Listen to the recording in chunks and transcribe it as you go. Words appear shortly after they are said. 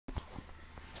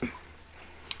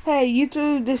Hey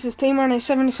YouTube, this is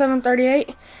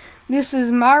T-7738. This is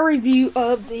my review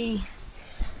of the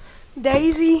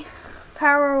Daisy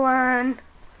Powerline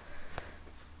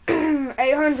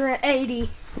 880.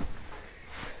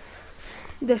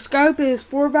 The scope is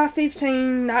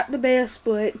 4x15, not the best,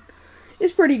 but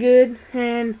it's pretty good.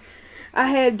 And I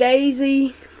have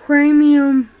Daisy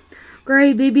Premium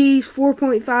Gray BBs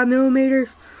 4.5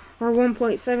 millimeters or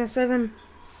 1.77.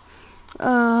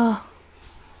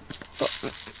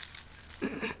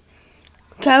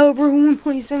 Caliber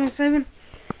 1.77,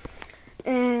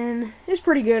 and it's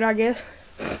pretty good, I guess.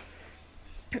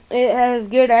 It has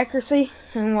good accuracy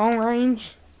and long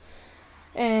range,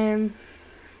 and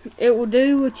it will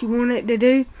do what you want it to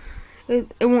do.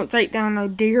 It won't take down no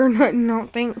deer or nothing, I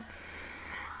don't think.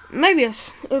 Maybe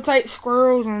it'll take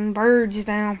squirrels and birds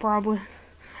down, probably.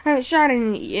 I haven't shot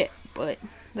any yet, but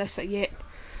that's a yet.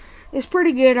 It's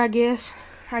pretty good, I guess.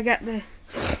 I got the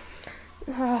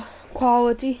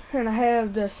quality, and I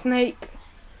have the snake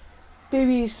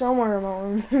BB somewhere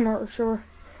along. I'm not sure,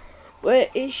 but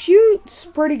it shoots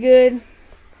pretty good.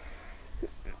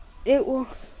 It will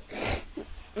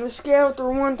scale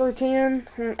through 1 through 10,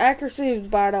 and accuracy is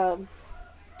about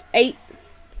 8.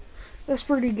 That's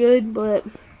pretty good, but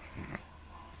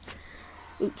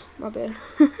oops, my bad.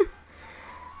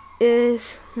 Let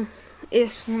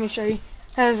me show you.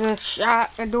 Has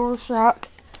a door shock.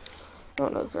 I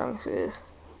don't know if y'all can see this.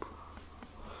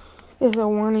 It's a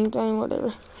warning thing,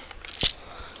 whatever.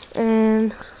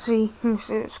 And see, let me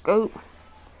see the scope.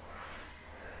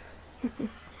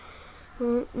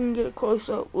 Let me get a close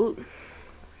up look.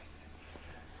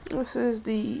 This is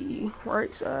the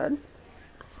right side.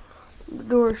 The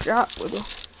door shot with a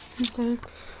thing.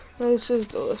 This is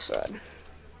the left side.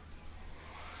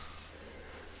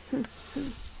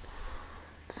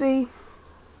 See,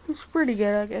 it's pretty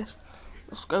good, I guess.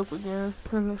 The scope again,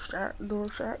 and the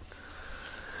door shot.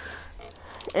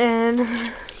 And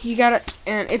you got it,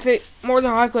 and if it more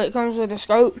than likely it comes with a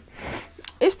scope,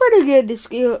 it's pretty good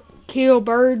to kill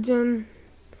birds and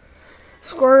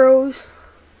squirrels.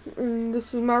 And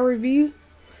this is my review.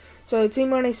 So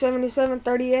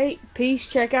T-7738. Peace.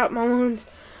 Check out my ones.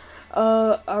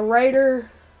 A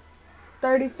Raider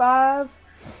 35.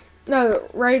 No,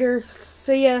 Raider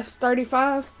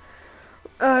CS35.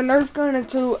 Nerf gun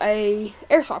into a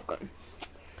airsoft gun.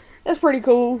 That's pretty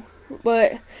cool.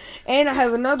 And I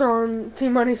have another on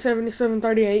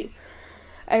T-7738,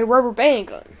 a rubber band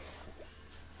gun.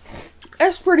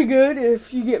 That's pretty good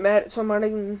if you get mad at somebody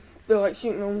and feel like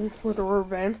shooting them with a rubber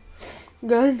band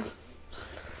gun.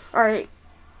 Alright,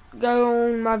 go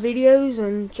on my videos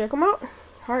and check them out.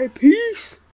 Alright, peace.